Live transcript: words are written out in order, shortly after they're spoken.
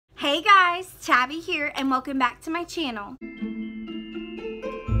guys, Tabby here and welcome back to my channel.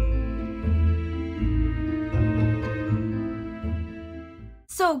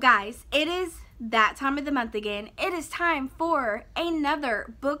 So guys, it is that time of the month again. It is time for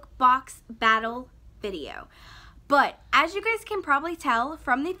another book box battle video. But as you guys can probably tell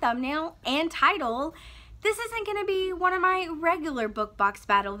from the thumbnail and title, this isn't going to be one of my regular book box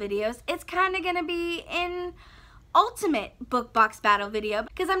battle videos. It's kind of going to be an ultimate book box battle video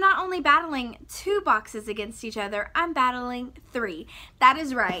because I'm not only battling 2 boxes against each other, I'm battling 3. That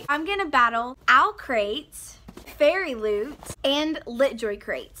is right. I'm going to battle OwlCrate, FairyLoot, and LitJoy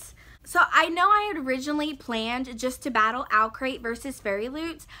Crates. So I know I had originally planned just to battle OwlCrate versus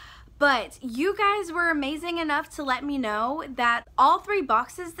FairyLoot, but you guys were amazing enough to let me know that all 3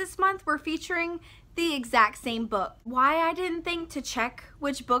 boxes this month were featuring the exact same book. Why I didn't think to check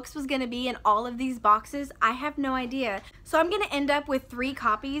which books was going to be in all of these boxes, I have no idea. So I'm going to end up with 3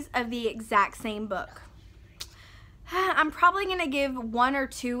 copies of the exact same book. I'm probably going to give 1 or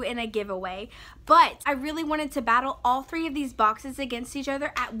 2 in a giveaway, but I really wanted to battle all 3 of these boxes against each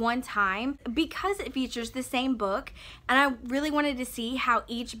other at one time because it features the same book, and I really wanted to see how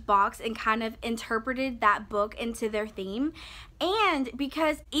each box and kind of interpreted that book into their theme, and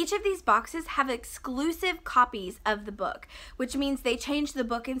because each of these boxes have exclusive copies of the book, which means they change the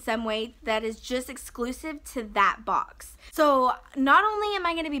book in some way that is just exclusive to that box. So not only am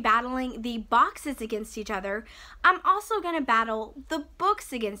I going to be battling the boxes against each other, I'm also going to battle the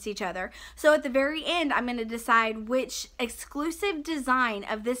books against each other. So at the very end, I'm going to decide which exclusive design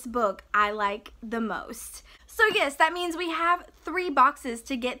of this book I like the most. So yes, that means we have 3 boxes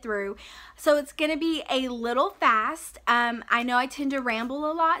to get through. So it's going to be a little fast. I know I tend to ramble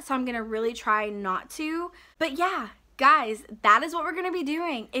a lot, so I'm going to really try not to. But yeah, guys, that is what we're going to be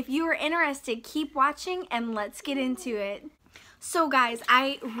doing. If you are interested, keep watching and let's get into it. So guys,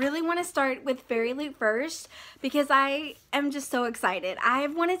 I really want to start with FairyLoot first because I am just so excited. I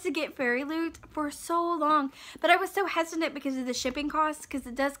have wanted to get FairyLoot for so long, but I was so hesitant because of the shipping costs because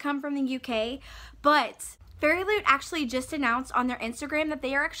it does come from the UK. But FairyLoot actually just announced on their Instagram that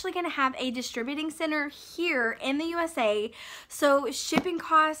they are actually going to have a distributing center here in the USA, so shipping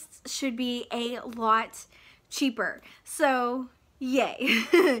costs should be a lot cheaper. So yay.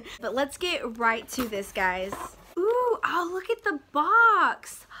 But let's get right to this, guys. Ooh, oh, look at the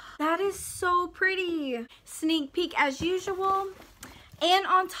box. That is so pretty. Sneak peek as usual. And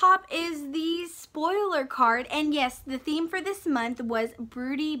on top is the spoiler card. And yes, the theme for this month was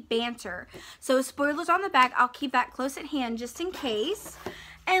broody banter. So spoilers on the back. I'll keep that close at hand just in case.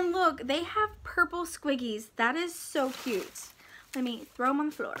 And look, they have purple squiggies. That is so cute. Let me throw them on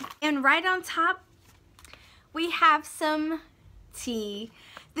the floor. And right on top, we have some tea.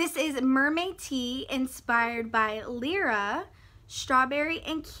 This is mermaid tea inspired by Lyra, strawberry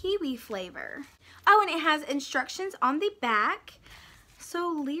and kiwi flavor. Oh, and it has instructions on the back. So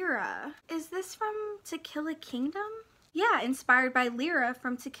Lyra, is this from To Kill a Kingdom? Yeah, inspired by Lyra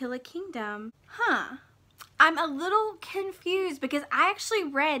from To Kill a Kingdom. Huh. I'm a little confused because I actually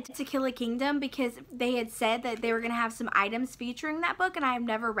read To Kill a Kingdom because they had said that they were going to have some items featuring that book and I have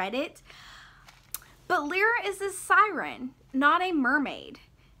never read it. But Lyra is a siren, not a mermaid.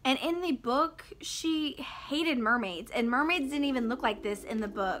 And in the book, she hated mermaids, and mermaids didn't even look like this in the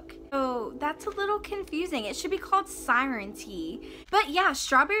book. So that's a little confusing. It should be called siren tea. But yeah,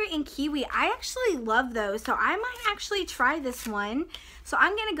 strawberry and kiwi, I actually love those, so I might actually try this one. So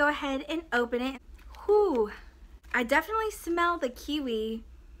I'm gonna go ahead and open it. Whew, I definitely smell the kiwi.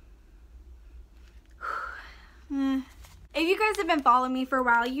 If you guys have been following me for a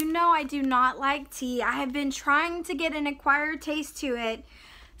while, you know I do not like tea. I have been trying to get an acquired taste to it.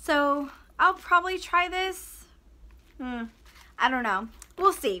 So I'll probably try this. I don't know.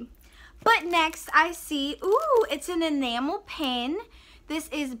 We'll see. But next I see, ooh, it's an enamel pen. This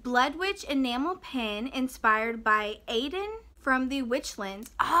is Blood Witch enamel pen inspired by Aiden from the Witchlands.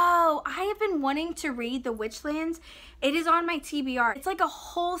 Oh, I have been wanting to read the Witchlands. It is on my TBR. It's like a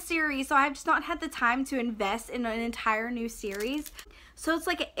whole series, so I've just not had the time to invest in an entire new series. So it's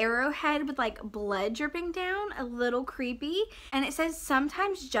like an arrowhead with like blood dripping down, a little creepy. And it says,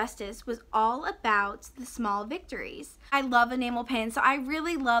 sometimes justice was all about the small victories. I love enamel pens, so I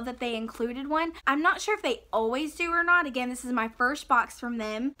really love that they included one. I'm not sure if they always do or not. Again, this is my first box from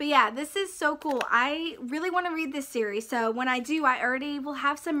them. But yeah, this is so cool. I really want to read this series, so when I do, I already will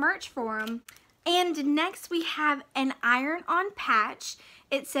have some merch for them. And next we have an iron-on patch.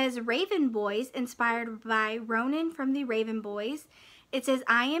 It says Raven Boys, inspired by Ronan from the Raven Boys. It says,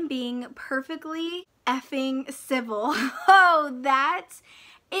 I am being perfectly effing civil. Oh, that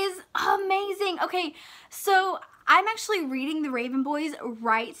is amazing. Okay, so I'm actually reading The Raven Boys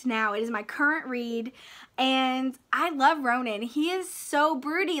right now. It is my current read, and I love Ronan. He is so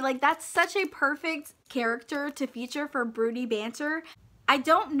broody. Like, that's such a perfect character to feature for broody banter. I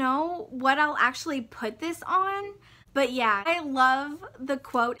don't know what I'll actually put this on, but yeah, I love the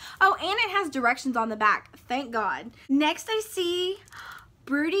quote. Oh, and it has directions on the back. Thank God. Next I see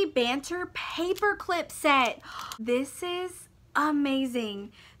Broody Banter Paperclip Set. This is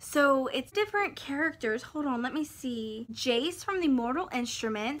amazing. So it's different characters. Hold on, let me see. Jace from the Mortal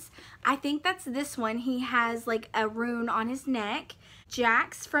Instruments. I think that's this one. He has like a rune on his neck.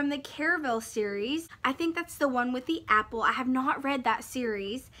 Jax from the Caravelle series. I think that's the one with the apple. I have not read that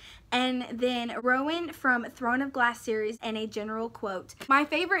series. And then Rowan from Throne of Glass series and a general quote. My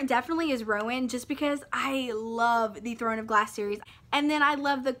favorite definitely is Rowan, just because I love the Throne of Glass series. And then I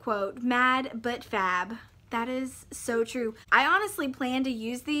love the quote, mad but fab. That is so true. I honestly plan to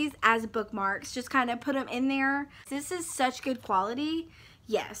use these as bookmarks, just kind of put them in there. This is such good quality.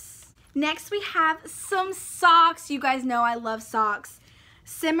 Yes. Next we have some socks. You guys know I love socks.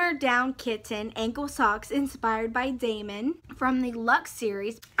 Simmer Down Kitten ankle socks inspired by Damon from the Luxe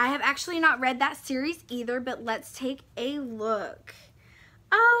series. I have actually not read that series either, but let's take a look.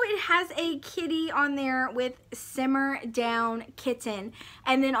 Oh, it has a kitty on there with Simmer Down Kitten,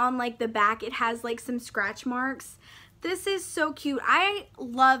 and then on like the back it has like some scratch marks. This is so cute. I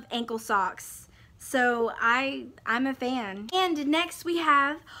love ankle socks, so I'm a fan. And next we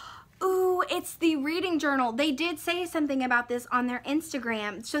have, ooh, it's the reading journal. They did say something about this on their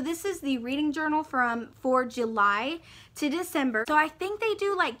Instagram. So this is the reading journal for July to December. So I think they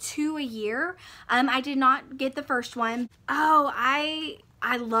do like 2 a year. I did not get the first one. Oh,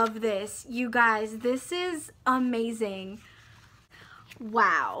 I love this. You guys, this is amazing.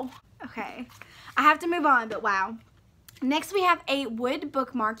 Wow. Okay. I have to move on, but wow. Next we have a wood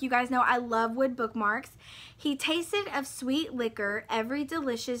bookmark. You guys know I love wood bookmarks. He tasted of sweet liquor, every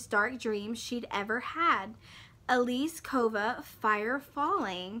delicious dark dream she'd ever had. Elise Kova, Fire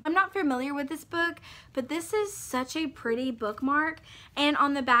Falling. I'm not familiar with this book, but this is such a pretty bookmark. And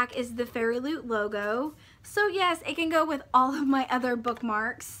on the back is the FairyLoot logo. So yes, it can go with all of my other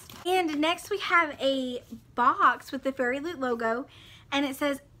bookmarks. And next we have a box with the FairyLoot logo, and it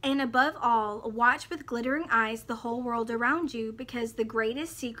says, and above all, watch with glittering eyes the whole world around you, because the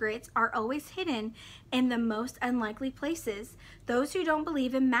greatest secrets are always hidden in the most unlikely places. Those who don't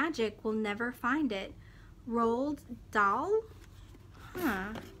believe in magic will never find it. Roald Dahl?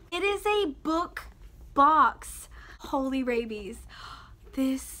 Huh. It is a book box. Holy rabies.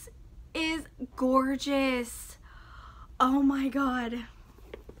 This is gorgeous. Oh my God.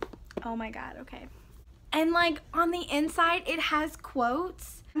 Oh my God, okay. And like on the inside it has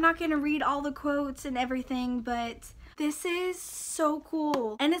quotes. I'm not gonna read all the quotes and everything, but this is so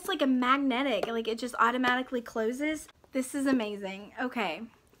cool. And it's like a magnetic, like it just automatically closes. This is amazing. Okay,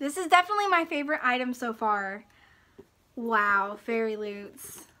 this is definitely my favorite item so far. Wow,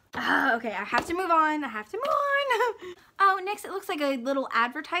 FairyLoots. Okay, I have to move on. I have to move on. Oh, next it looks like a little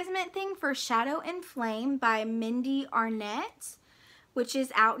advertisement thing for Shadow and Flame by Mindy Arnett, which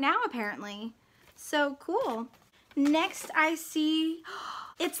is out now apparently. So cool. Next I see,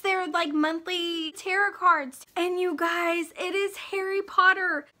 it's their like monthly tarot cards. And you guys, it is Harry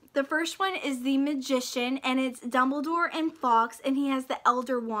Potter. The first one is the Magician, and it's Dumbledore and Fawkes, and he has the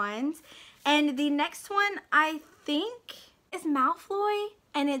Elder Wand. And the next one I think is Malfoy,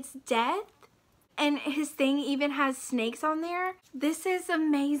 and it's Death. And his thing even has snakes on there. This is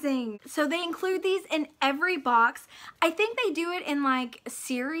amazing. So they include these in every box. I think they do it in like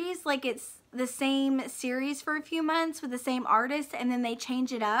series, like it's the same series for a few months with the same artist, and then they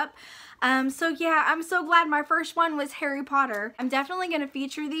change it up. So yeah, I'm so glad my first one was Harry Potter. I'm definitely gonna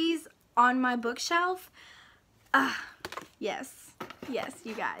feature these on my bookshelf. Yes, yes,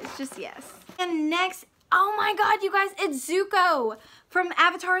 you guys, just yes. And next, oh my God, you guys, it's Zuko from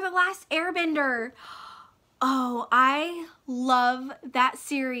Avatar: The Last Airbender. Oh, I love that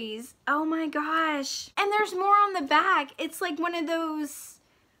series. Oh my gosh. And there's more on the back. It's like one of those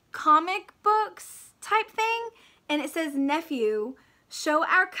comic books type thing, and it says, nephew, show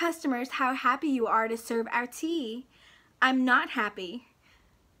our customers how happy you are to serve our tea. I'm not happy.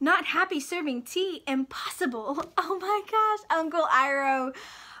 Not happy serving tea? Impossible. Oh my gosh, Uncle Iroh.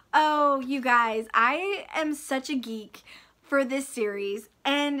 Oh, you guys, I am such a geek for this series,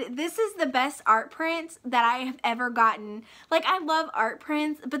 and this is the best art print that I have ever gotten. Like, I love art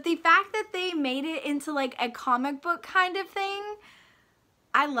prints, but the fact that they made it into like a comic book kind of thing,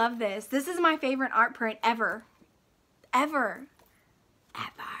 I love this. This is my favorite art print ever. Ever.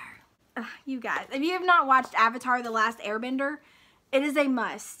 Ever. Ugh, you guys, if you have not watched Avatar: The Last Airbender, it is a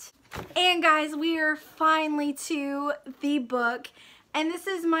must. And guys, we are finally to the book. And this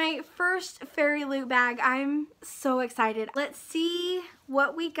is my first FairyLoot bag. I'm so excited. Let's see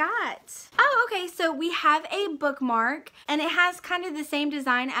what we got. Oh, okay, so we have a bookmark, and it has kind of the same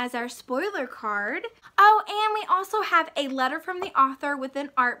design as our spoiler card. Oh, and we also have a letter from the author with an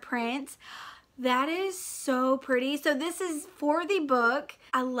art print. That is so pretty. So this is for the book.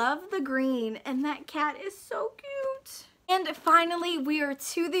 I love the green, and that cat is so cute. And finally, we are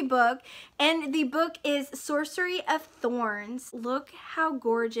to the book, and the book is Sorcery of Thorns. Look how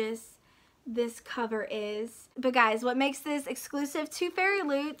gorgeous this cover is. But guys, what makes this exclusive to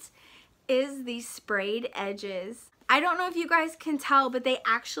FairyLoot is the sprayed edges. I don't know if you guys can tell, but they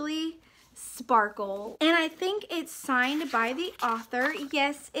actually sparkle. And I think it's signed by the author.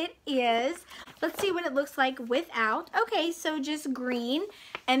 Yes, it is. Let's see what it looks like without. Okay, so just green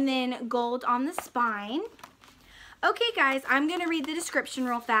and then gold on the spine. Okay guys, I'm going to read the description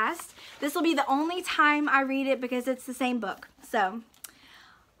real fast. This will be the only time I read it because it's the same book. So,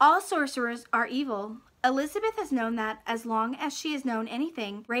 all sorcerers are evil. Elizabeth has known that as long as she has known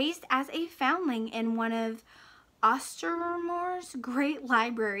anything. Raised as a foundling in one of Ostermore's great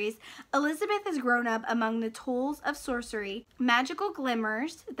libraries, Elizabeth has grown up among the tools of sorcery, magical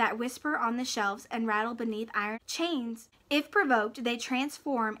glimmers that whisper on the shelves and rattle beneath iron chains. If provoked, they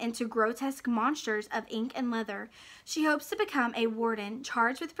transform into grotesque monsters of ink and leather. She hopes to become a warden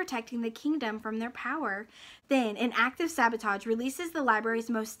charged with protecting the kingdom from their power. Then, an act of sabotage releases the library's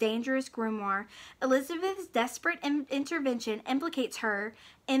most dangerous grimoire. Elizabeth's desperate intervention implicates her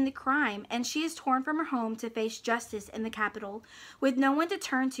in the crime, and she is torn from her home to face justice in the capital. With no one to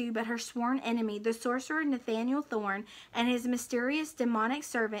turn to but her sworn enemy, the sorcerer Nathaniel Thorne, and his mysterious demonic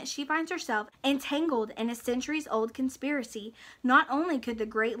servant, she finds herself entangled in a centuries-old conspiracy. Not only could the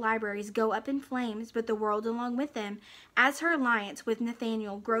great libraries go up in flames, but the world along with them. As her alliance with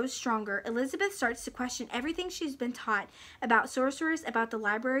Nathaniel grows stronger, Elizabeth starts to question everything she's been taught about sorcerers, about the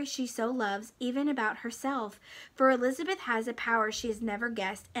library she so loves, even about herself. For Elizabeth has a power she has never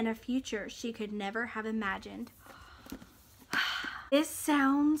guessed and a future she could never have imagined. This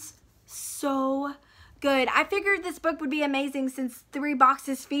sounds so good. I figured this book would be amazing since 3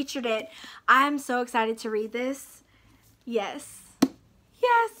 boxes featured it. I'm so excited to read this. Yes.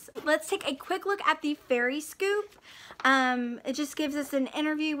 Yes. Let's take a quick look at the Fairy Scoop. It just gives us an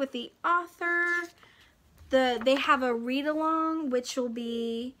interview with the author. They have a read-along, which will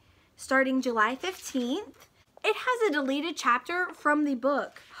be starting July 15th. It has a deleted chapter from the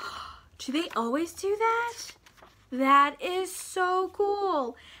book. Do they always do that? That is so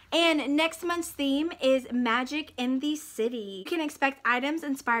cool. And next month's theme is Magic in the City. You can expect items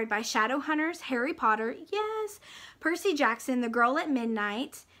inspired by Shadowhunters, Harry Potter, yes, Percy Jackson, The Girl at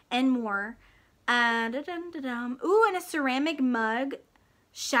Midnight, and more. Ooh, and a ceramic mug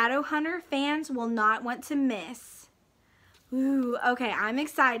Shadowhunter fans will not want to miss. Ooh, okay, I'm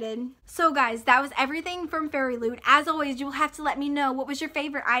excited. So guys, that was everything from FairyLoot. As always, you'll have to let me know what was your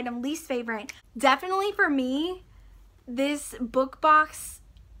favorite item, least favorite. Definitely for me, this book box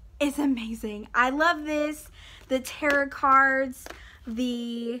is amazing. I love this. The tarot cards,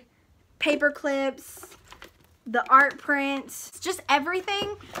 the paper clips, the art prints, just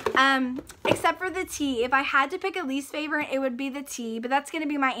everything except for the tea. If I had to pick a least favorite, it would be the tea, but that's going to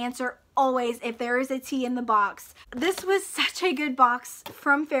be my answer always if there is a tea in the box. This was such a good box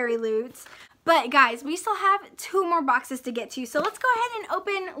from FairyLoot. But guys, we still have 2 more boxes to get to, so let's go ahead and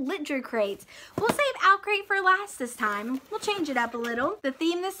open LitJoy Crate. We'll save OwlCrate for last this time. We'll change it up a little. The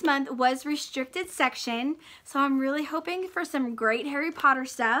theme this month was restricted section, so I'm really hoping for some great Harry Potter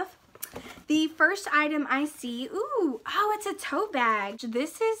stuff. The first item I see, ooh, oh, it's a tote bag.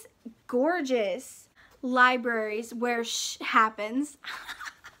 This is gorgeous. Libraries where happens.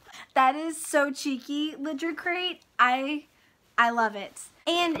 That is so cheeky, LitJoy Crate. I love it.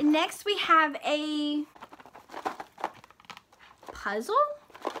 And next we have a puzzle?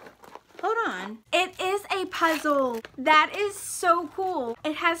 Hold on. It is a puzzle. That is so cool.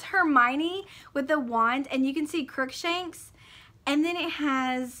 It has Hermione with the wand, and you can see Crookshanks. And then it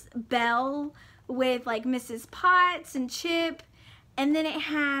has Belle with like Mrs. Potts and Chip. And then it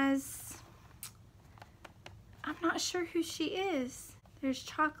has, I'm not sure who she is. There's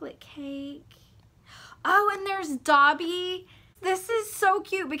chocolate cake. Oh, and there's Dobby. This is so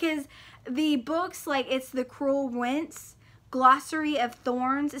cute because the books, like it's the Cruel Wince, Glossary of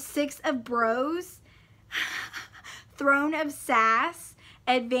Thorns, 6 of Bros, Throne of Sass,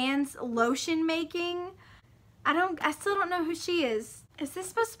 Advanced Lotion Making. I still don't know who she is. Is this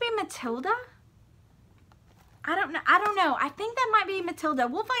supposed to be Matilda? I don't know. I think that might be Matilda.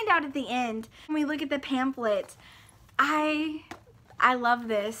 We'll find out at the end when we look at the pamphlet. I love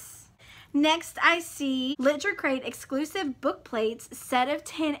this. Next, I see LitJoy Crate exclusive book plates, set of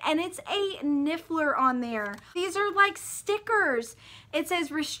 10, and it's a niffler on there. These are like stickers. It says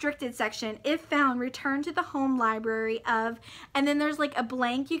restricted section. If found, return to the home library of, and then there's like a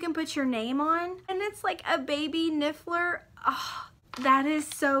blank you can put your name on, and it's like a baby niffler. Oh, that is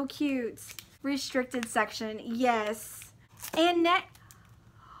so cute. Restricted section, yes. And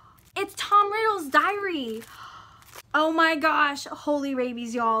it's Tom Riddle's diary. Oh my gosh, holy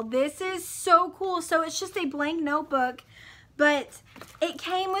rabies, y'all. This is so cool. So it's just a blank notebook, but it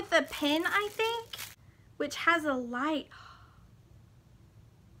came with a pen, I think, which has a light.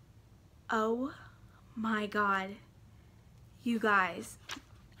 Oh my God. You guys,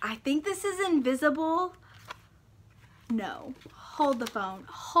 I think this is invisible. No, hold the phone.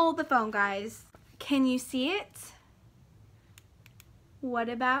 Hold the phone, guys. Can you see it? What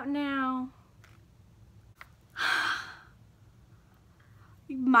about now?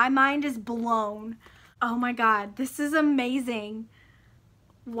 My mind is blown. Oh my God, this is amazing.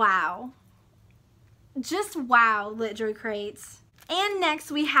 Wow. Just wow, LitJoy Crates. And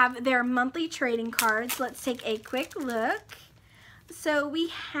next we have their monthly trading cards. Let's take a quick look. So we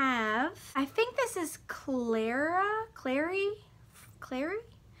have, I think this is Clary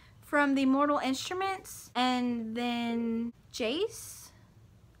from the Mortal Instruments, and then Jace,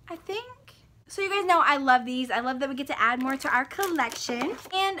 I think. So you guys know I love these. I love that we get to add more to our collection.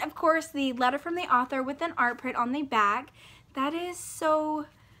 And of course the letter from the author with an art print on the back. That is so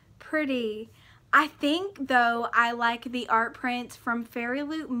pretty. I think though I like the art prints from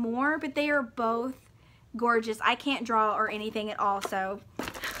FairyLoot more, but they are both gorgeous. I can't draw or anything at all, so.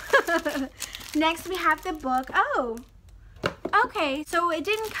 Next we have the book. Oh, okay. So it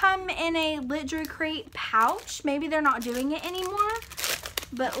didn't come in a LitJoy Crate pouch. Maybe they're not doing it anymore.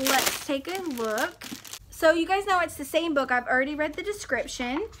 But let's take a look. So you guys know it's the same book. I've already read the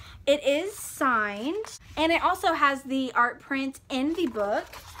description. It is signed, and it also has the art print in the book.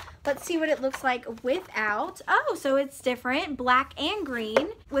 Let's see what it looks like without. Oh, so it's different, black and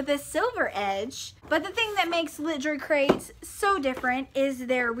green with a silver edge. But the thing that makes LitJoy Crates so different is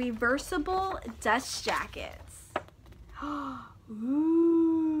their reversible dust jackets.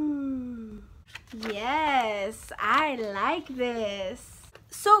 Ooh. Yes, I like this.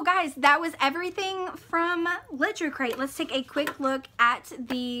 So guys, that was everything from LitJoy Crate. Let's take a quick look at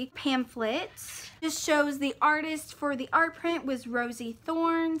the pamphlet. This shows the artist for the art print was Rosie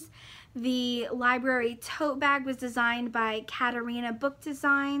Thorns. The library tote bag was designed by Katarina Book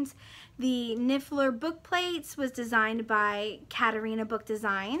Designs. The Niffler book plates was designed by Katarina Book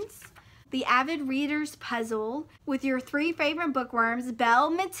Designs. The Avid Reader's Puzzle with your 3 favorite bookworms, Belle,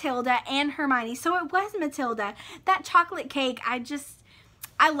 Matilda, and Hermione. So it was Matilda. That chocolate cake,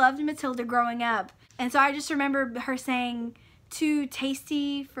 I loved Matilda growing up. And so I just remember her saying, too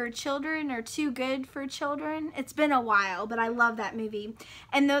tasty for children or too good for children. It's been a while, but I love that movie.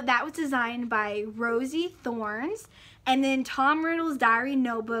 And that was designed by Rosie Thorns. And then Tom Riddle's diary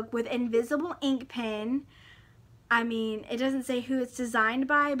notebook with invisible ink pen. I mean, it doesn't say who it's designed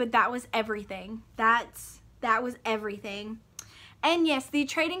by, but that was everything. That was everything. And yes, the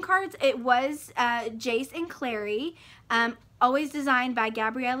trading cards, it was Jace and Clary. Always designed by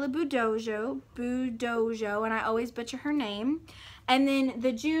Gabriella Budojo, and I always butcher her name. And then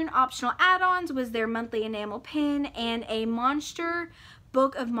the June optional add-ons was their monthly enamel pin and a Monster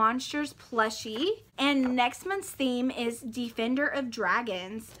Book of Monsters plushie. And next month's theme is Defender of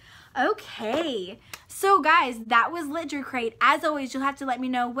Dragons. Okay, so guys, that was LitJoy Crate. As always, you'll have to let me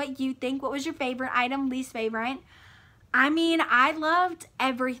know what you think. What was your favorite item, least favorite? I mean, I loved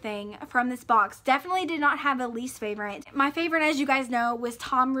everything from this box. Definitely did not have a least favorite. My favorite, as you guys know, was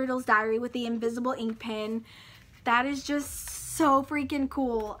Tom Riddle's diary with the invisible ink pen. That is just so freaking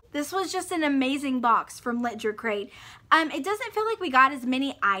cool. This was just an amazing box from LitJoy Crate. It doesn't feel like we got as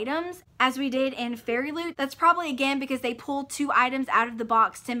many items as we did in FairyLoot. That's probably, again, because they pulled 2 items out of the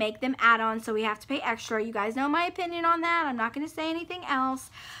box to make them add-ons, so we have to pay extra. You guys know my opinion on that. I'm not going to say anything else.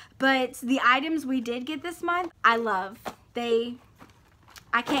 But the items we did get this month, I love. I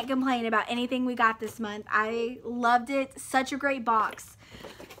can't complain about anything we got this month. I loved it. Such a great box.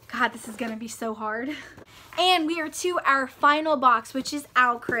 God, this is going to be so hard. And we are to our final box, which is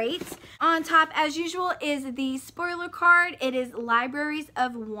OwlCrate. On top, as usual, is the spoiler card. It is Libraries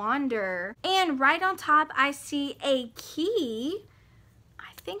of Wonder. And right on top, I see a key.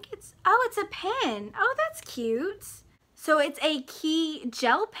 I think it's a pen. Oh, that's cute. So it's a key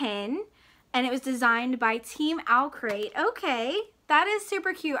gel pen, and it was designed by Team OwlCrate. Okay, that is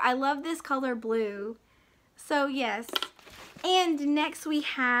super cute. I love this color blue. So yes. And next we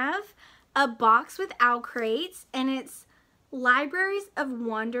have a box with OwlCrates, and it's Libraries of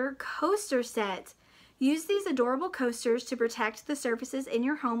Wonder coaster set. Use these adorable coasters to protect the surfaces in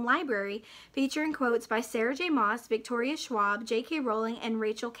your home library, featuring quotes by Sarah J. Maas, Victoria Schwab, J.K. Rowling, and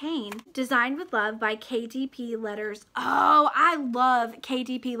Rachel Kane. Designed with love by KDP Letters. Oh, I love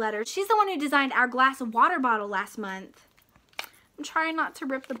KDP Letters. She's the one who designed our glass of water bottle last month. I'm trying not to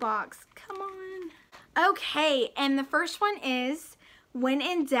rip the box. Come on. Okay, and the first one is, when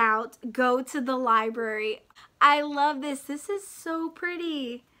in doubt, go to the library. I love this. This is so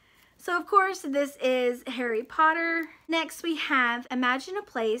pretty. So of course this is Harry Potter. Next we have, imagine a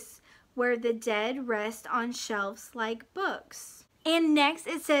place where the dead rest on shelves like books. And next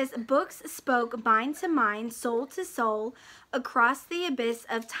it says, books spoke mind to mind, soul to soul, across the abyss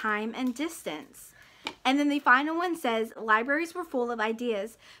of time and distance. And then the final one says, libraries were full of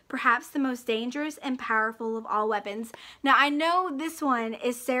ideas, perhaps the most dangerous and powerful of all weapons. Now I know this one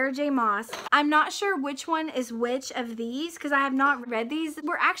is Sarah J. Maas. I'm not sure which one is which of these because I have not read these.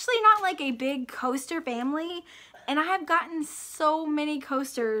 We're actually not like a big coaster family, and I have gotten so many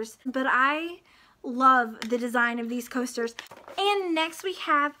coasters, but I love the design of these coasters. And next we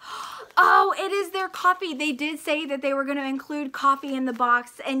have, oh, it is their coffee. They did say that they were going to include coffee in the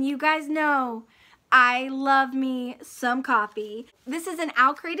box, and you guys know I love me some coffee. This is an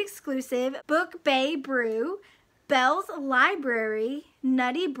OwlCrate exclusive, Book Bay Brew, Bell's Library,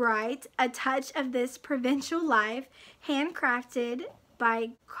 Nutty Bright, A Touch of This Provincial Life, handcrafted by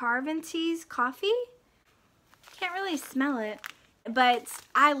Carventees Coffee. Can't really smell it, but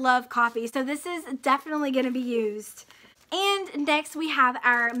I love coffee, so this is definitely going to be used. And next we have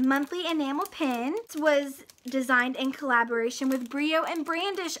our monthly enamel pen. It was designed in collaboration with Brio and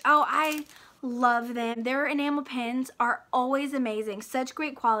Brandish. Oh, I love them. Their enamel pens are always amazing. Such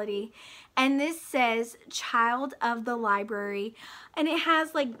great quality. And this says Child of the Library. And it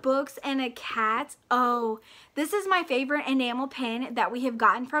has like books and a cat. Oh, this is my favorite enamel pen that we have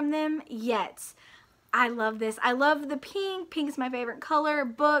gotten from them yet. I love this. I love the pink. Pink's my favorite color.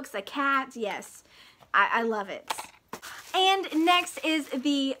 Books, a cat. Yes, I love it. And next is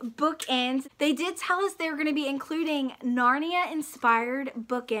the bookends. They did tell us they were going to be including Narnia-inspired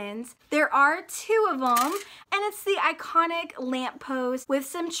bookends. There are 2 of them, and it's the iconic lamppost with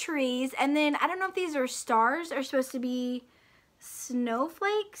some trees. And then, I don't know if these are stars or supposed to be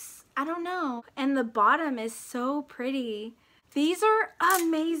snowflakes. I don't know. And the bottom is so pretty. These are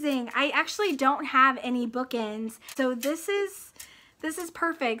amazing. I actually don't have any bookends, so this is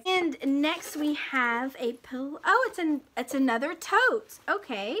perfect. And next we have a pillow. Oh, it's another tote.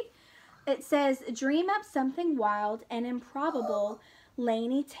 Okay. It says, dream up something wild and improbable,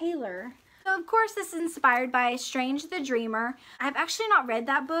 Laini Taylor. So of course this is inspired by Strange the Dreamer. I've actually not read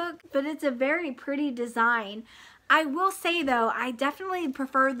that book, but it's a very pretty design. I will say though, I definitely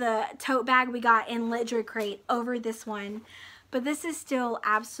prefer the tote bag we got in LitJoy Crate over this one, but this is still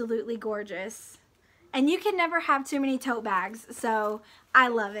absolutely gorgeous. And you can never have too many tote bags, so I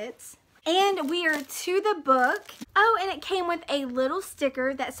love it. And we are to the book. Oh, and it came with a little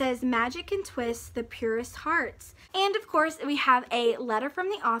sticker that says, Magic can twist the purest hearts. And of course, we have a letter from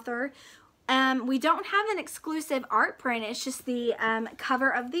the author. We don't have an exclusive art print, it's just the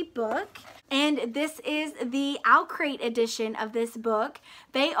cover of the book. And this is the OwlCrate edition of this book.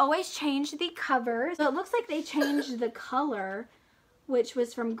 They always change the cover, so it looks like they changed the color, which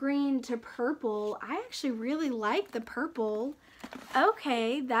was from green to purple. I actually really like the purple.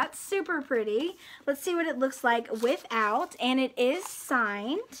 Okay, that's super pretty. Let's see what it looks like without, and it is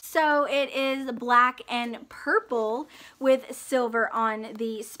signed. So it is black and purple with silver on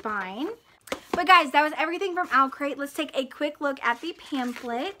the spine. But guys, that was everything from OwlCrate. Let's take a quick look at the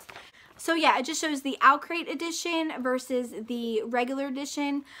pamphlet. So yeah, it just shows the OwlCrate edition versus the regular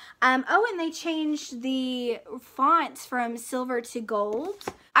edition. Oh, and they changed the font from silver to gold.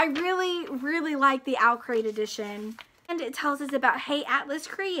 I really, really like the OwlCrate edition. And it tells us about Hey Atlas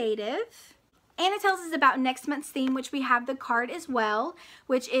Creative. And it tells us about next month's theme, which we have the card as well,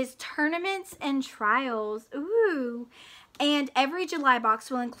 which is Tournaments and Trials. Ooh. And every July box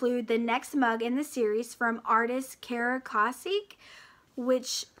will include the next mug in the series from artist Kara Kosik,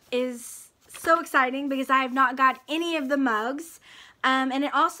 which is so exciting because I have not got any of the mugs. And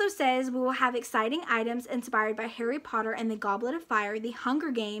it also says we will have exciting items inspired by Harry Potter and the Goblet of Fire, the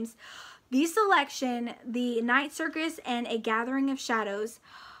Hunger Games, the Selection, the Night Circus, and a Gathering of Shadows.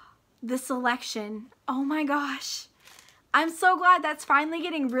 The Selection. Oh my gosh. I'm so glad that's finally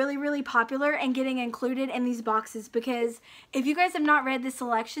getting really, really popular and getting included in these boxes, because if you guys have not read the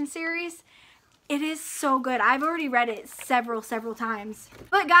Selection series, It is so good. I've already read it several times.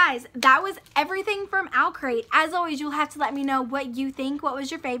 But guys, that was everything from OwlCrate. As always, you'll have to let me know what you think. What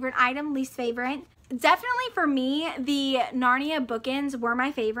was your favorite item, least favorite? Definitely for me, the Narnia bookends were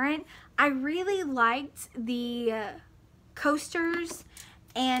my favorite. I really liked the coasters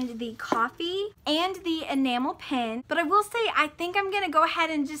and the coffee and the enamel pen. But I will say, I think I'm gonna go ahead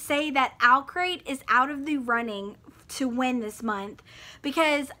and just say that OwlCrate is out of the running to win this month,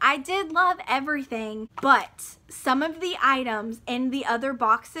 because I did love everything, but some of the items in the other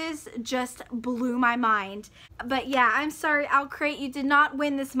boxes just blew my mind. But yeah, I'm sorry, OwlCrate, you did not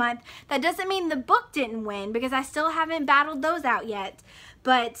win this month. That doesn't mean the book didn't win, because I still haven't battled those out yet.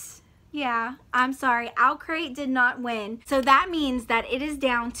 But yeah, I'm sorry, OwlCrate did not win. So that means that it is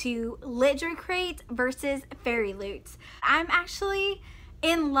down to LitJoy Crate versus FairyLoot. I'm actually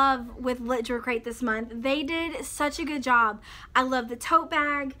in love with LitJoy Crate this month. They did such a good job. I love the tote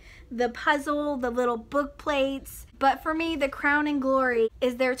bag, the puzzle, the little book plates. But for me, the crown and glory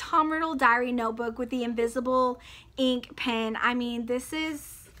is their Tom Riddle diary notebook with the invisible ink pen. I mean, this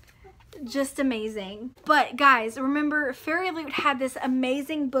is just amazing. But guys, remember, FairyLoot had this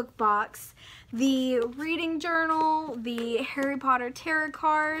amazing book box, the reading journal, the Harry Potter tarot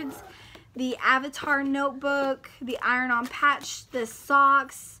cards, the Avatar notebook, the iron-on patch, the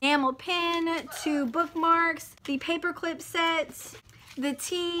socks, enamel pen, 2 bookmarks, the paperclip set, the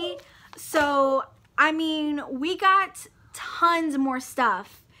tea. So, I mean, we got tons more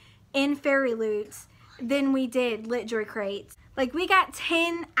stuff in FairyLoot than we did LitJoy Crate. Like, we got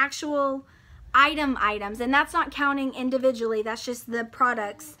 10 actual items, and that's not counting individually, that's just the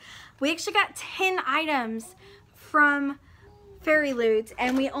products. We actually got 10 items from FairyLoot,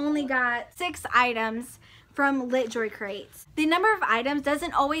 and we only got 6 items from LitJoy Crate. The number of items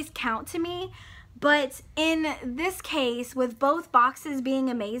doesn't always count to me, but in this case, with both boxes being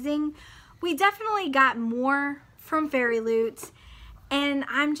amazing, we definitely got more from FairyLoot, and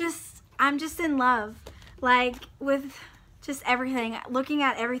I'm just in love. Like, with just everything. Looking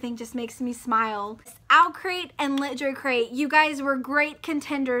at everything just makes me smile. OwlCrate and LitJoy Crate, you guys were great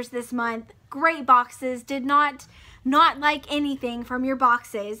contenders this month. Great boxes. Did not like anything from your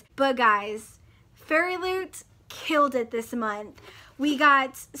boxes. But guys, FairyLoot killed it this month. We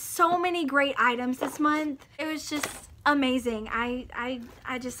got so many great items this month. It was just amazing. I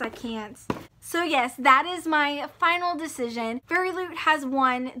can't. So yes, that is my final decision. FairyLoot has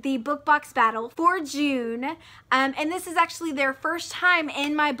won the book box battle for June. And this is actually their first time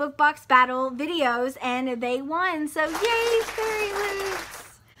in my book box battle videos, and they won. So yay,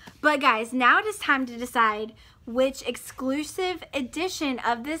 FairyLoot! But guys, now it is time to decide which exclusive edition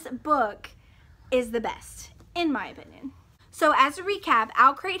of this book is the best, in my opinion. So as a recap,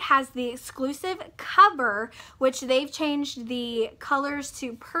 OwlCrate has the exclusive cover, which they've changed the colors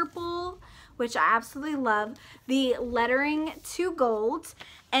to purple, which I absolutely love, the lettering to gold,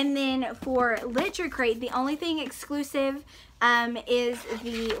 and then for LitJoy Crate, the only thing exclusive is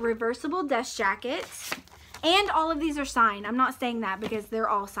the reversible dust jacket. And all of these are signed. I'm not saying that because they're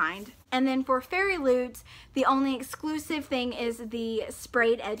all signed. And then for FairyLoot, the only exclusive thing is the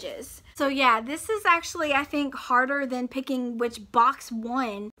sprayed edges. So yeah, this is actually, I think, harder than picking which box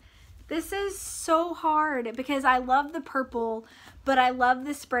won. This is so hard because I love the purple, but I love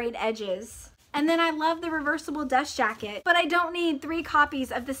the sprayed edges. And then I love the reversible dust jacket, but I don't need 3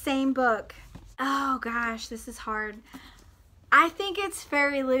 copies of the same book. Oh gosh, this is hard. I think it's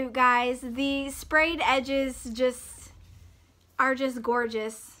FairyLoot, guys. The sprayed edges are just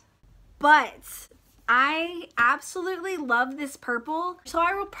gorgeous. But I absolutely love this purple. So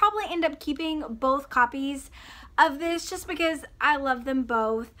I will probably end up keeping both copies of this just because I love them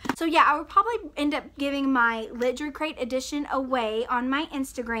both. So yeah, I would probably end up giving my LitJoy Crate edition away on my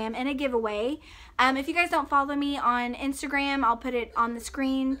Instagram in a giveaway. If you guys don't follow me on Instagram, I'll put it on the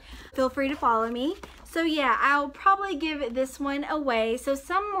screen. Feel free to follow me. So yeah, I'll probably give this one away. So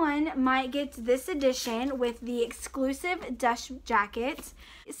someone might get this edition with the exclusive dust jacket.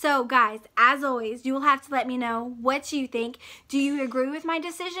 So guys, as always, you will have to let me know what you think. Do you agree with my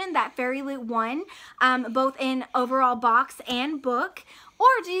decision that FairyLoot won, both in overall box and book? Or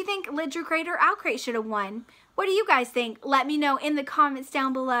do you think LitJoy Crate or OwlCrate should have won? What do you guys think? Let me know in the comments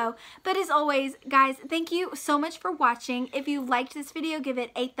down below. But as always, guys, thank you so much for watching. If you liked this video, give it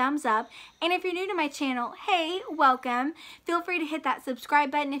a thumbs up. And if you're new to my channel, hey, welcome. Feel free to hit that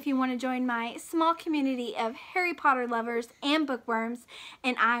subscribe button if you want to join my small community of Harry Potter lovers and bookworms.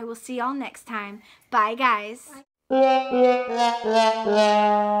 And I will see y'all next time. Bye, guys. For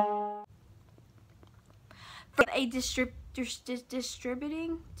a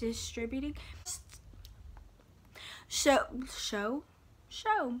distributing show,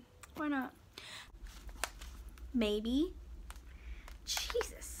 why not? maybe.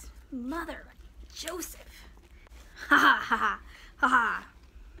 Jesus, mother Joseph. Ha ha ha ha ha ha.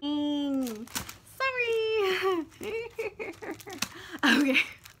 Sorry. Okay,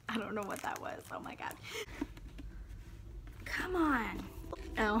 I don't know what that was. Oh my god. Come on.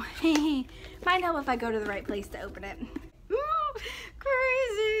 Oh, might help if I go to the right place to open it. Ooh,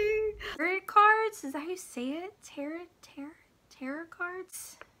 crazy. Tarot cards, is that how you say it? Tarot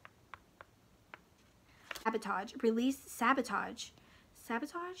cards? Sabotage. Release sabotage.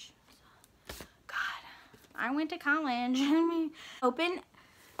 Sabotage? God, I went to college. Open.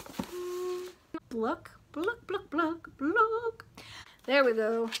 Blook. There we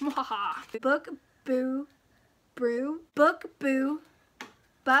go. Book, boo, brew, book, boo,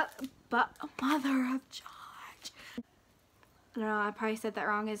 but, mother of George. I don't know, I probably said that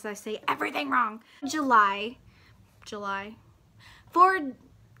wrong as I say everything wrong. July. For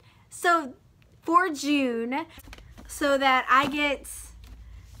June, so that I get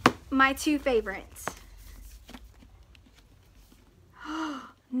my 2 favorites.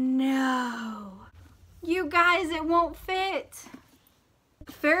 No. You guys, it won't fit.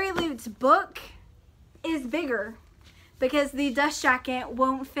 FairyLoot's book is bigger because the dust jacket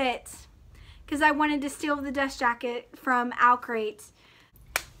won't fit, because I wanted to steal the dust jacket from OwlCrate.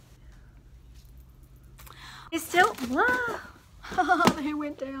 It's still, whoa. Oh, they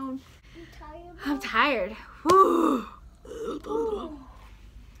went down. I'm tired. Woo.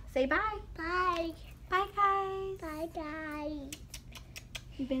 Say bye. Bye. Bye, guys. Bye, guys.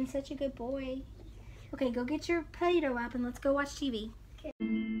 You've been such a good boy. Okay, go get your Play-Doh up and let's go watch TV.